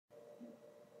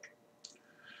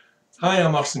Hi,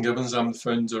 I'm Arson Gibbons. I'm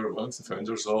one of the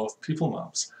founders of People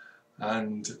Maps.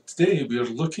 And today we are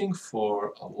looking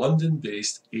for a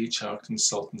London-based HR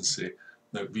consultancy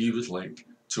that we would like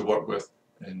to work with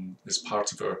as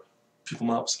part of our People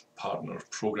Maps partner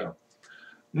program.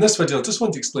 In this video, I just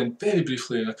want to explain very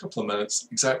briefly in a couple of minutes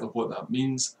exactly what that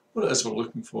means, what it is we're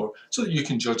looking for, so that you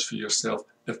can judge for yourself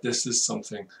if this is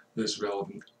something that's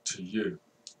relevant to you.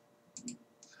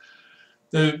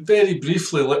 Now, very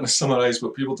briefly, let me summarise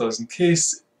what People does in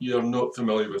case you're not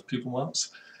familiar with People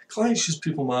Maps. Clients use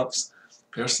People Maps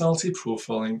personality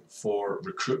profiling for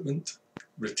recruitment,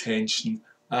 retention,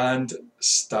 and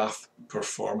staff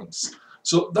performance.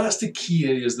 So that's the key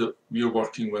areas that we're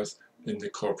working with in the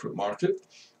corporate market.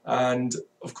 And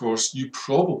of course, you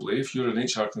probably, if you're an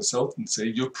HR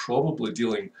consultancy, you're probably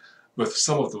dealing with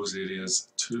some of those areas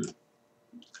too.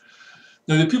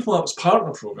 Now, the People Maps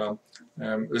Partner Programme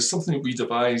is something that we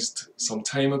devised some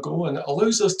time ago, and it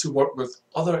allows us to work with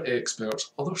other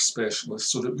experts, other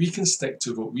specialists, so that we can stick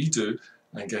to what we do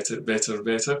and get it better and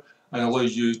better, and allow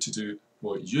you to do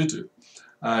what you do.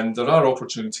 And there are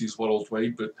opportunities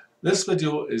worldwide, but this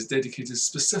video is dedicated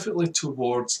specifically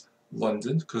towards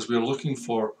London, because we're looking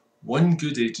for one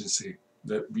good agency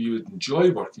that we would enjoy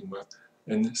working with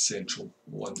in central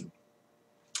London.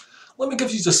 Let me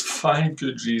give you just 5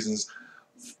 good reasons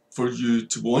for you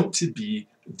to want to be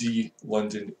the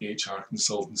London HR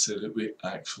consultancy that we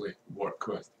actually work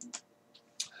with.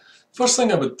 First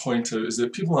thing I would point out is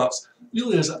that People Maps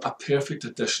really is a perfect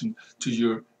addition to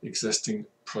your existing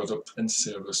product and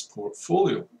service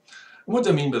portfolio. And what do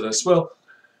I mean by this? Well,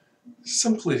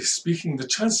 simply speaking, the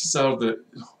chances are that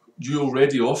you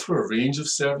already offer a range of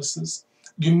services.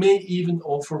 You may even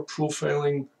offer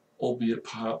profiling, albeit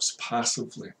perhaps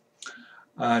passively.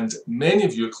 And many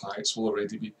of your clients will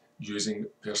already be using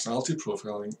personality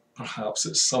profiling, perhaps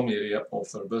at some area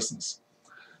of their business.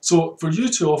 So for you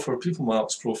to offer People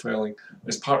Maps profiling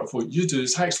as part of what you do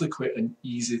is actually quite an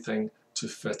easy thing to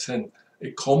fit in.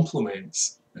 It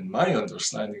complements, in my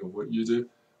understanding of what you do,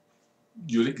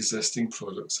 your existing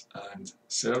products and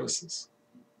services.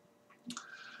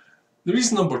 The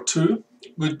reason number 2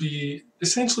 would be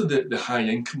essentially the high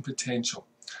income potential.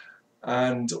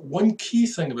 And one key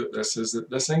thing about this is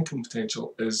that this income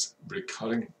potential is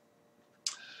recurring.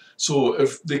 So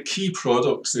if the key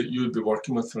products that you would be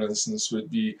working with, for instance,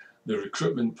 would be the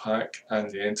recruitment pack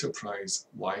and the enterprise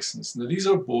license. Now these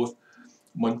are both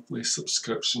monthly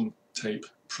subscription type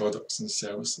products and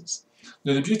services.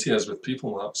 Now the beauty is with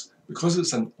People Maps, because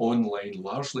it's an online,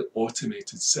 largely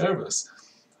automated service,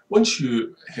 once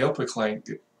you help a client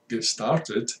get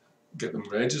started, get them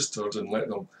registered and let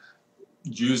them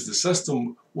use the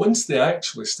system, once they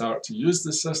actually start to use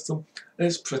the system,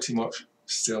 it's pretty much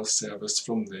self-service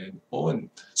from then on.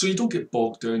 So you don't get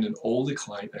bogged down in all the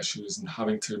client issues and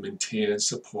having to maintain and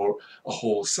support a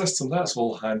whole system. That's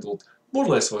all handled more or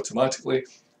less automatically,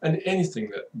 and anything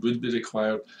that would be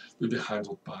required would be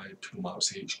handled by People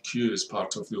Maps HQ as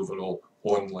part of the overall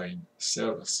online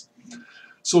service.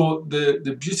 So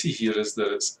the beauty here is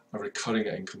that it's a recurring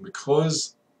income.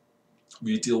 Because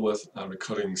we deal with a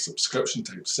recurring subscription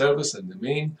type service in the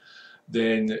main,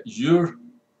 then your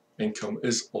income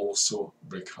is also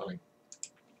recurring.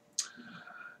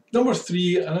 Number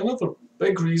 3, and another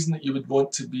big reason that you would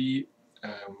want to be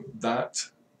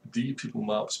the People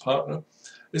Maps partner,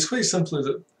 is quite simply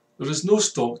that there is no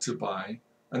stock to buy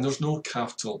and there's no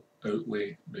capital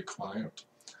outlay required.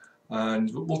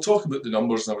 And we'll talk about the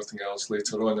numbers and everything else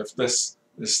later on. If this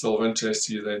is still of interest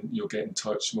to you, then you'll get in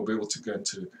touch and we'll be able to go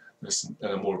into this in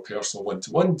a more personal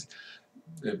one-to-one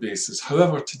basis.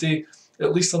 However, today,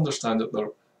 at least understand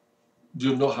that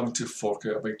you're not having to fork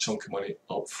out a big chunk of money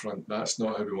up front. That's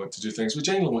not how we want to do things. We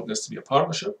generally want this to be a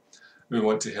partnership. We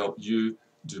want to help you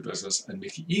do business and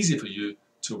make it easy for you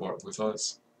to work with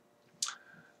us.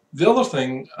 The other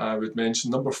thing I would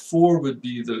mention, number 4, would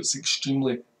be that it's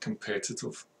extremely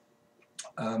competitive.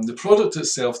 The product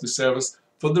itself, the service,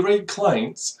 for the right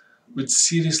clients, would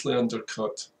seriously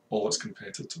undercut all its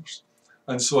competitors.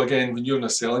 And so again, when you're in a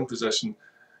selling position,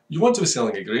 you want to be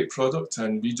selling a great product,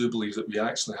 and we do believe that we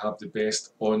actually have the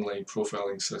best online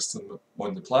profiling system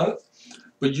on the planet.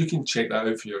 But you can check that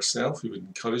out for yourself. We would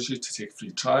encourage you to take a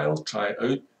free trial, try it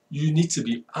out. You need to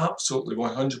be absolutely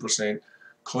 100%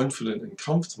 confident and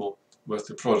comfortable with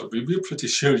the product. We're pretty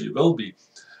sure you will be.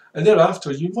 And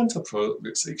thereafter, you want a product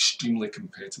that's extremely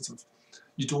competitive.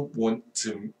 You don't want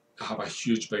to have a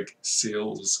huge big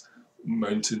sales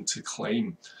mountain to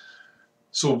climb.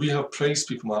 So we have priced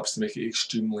People Maps to make it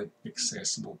extremely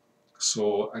accessible.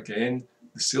 So again,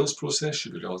 the sales process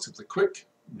should be relatively quick,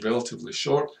 relatively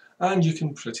short, and you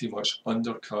can pretty much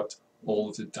undercut all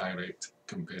of the direct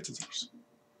competitors.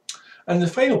 And the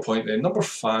final point then, number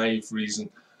 5 reason,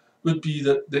 would be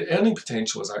that the earning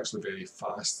potential is actually very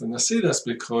fast. And I say this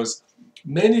because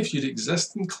many of your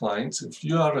existing clients, if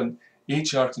you are an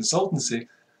HR consultancy,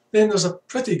 then there's a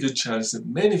pretty good chance that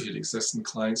many of your existing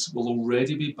clients will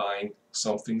already be buying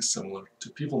something similar to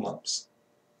People Maps.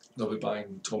 They'll be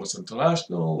buying Thomas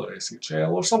International or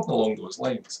SHL or something along those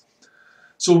lines.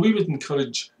 So we would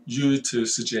encourage you to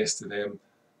suggest to them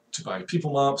to buy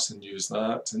People Maps and use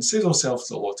that and save themselves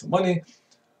a lot of money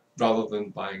rather than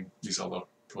buying these other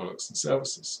products and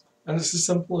services. And it's as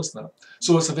simple as that.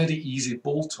 So it's a very easy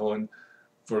bolt-on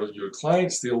for your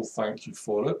clients. They'll thank you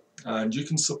for it and you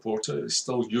can support it. It's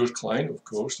still your client, of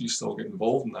course. You still get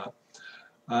involved in that.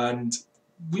 And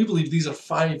we believe these are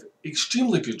 5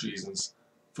 extremely good reasons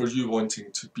for you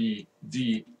wanting to be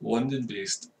the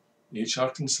London-based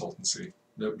HR consultancy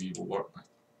that we will work with.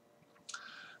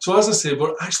 So as I said,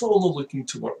 we're actually only looking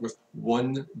to work with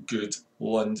one good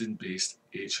London-based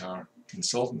HR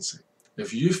consultancy.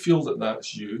 If you feel that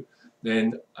that's you,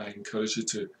 then I encourage you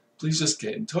to please just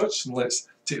get in touch and let's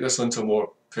take this onto a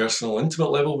more personal,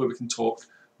 intimate level where we can talk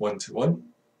one-to-one.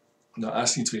 I'm not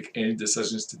asking you to make any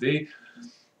decisions today.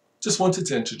 Just wanted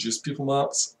to introduce People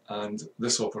Maps and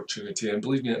this opportunity, and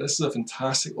believe me, this is a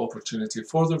fantastic opportunity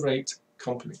for the right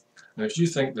company. And if you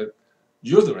think that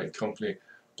you're the right company,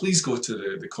 please go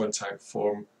to the contact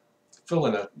form, fill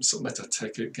in submit a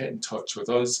ticket, get in touch with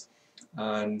us,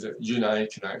 and you and I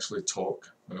can actually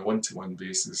talk on a one-to-one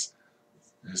basis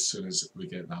as soon as we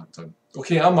get that done.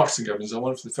 Okay, I'm Martin Gibbons. I'm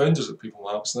one of the founders of People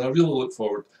Maps, and I really look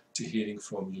forward to hearing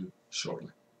from you shortly.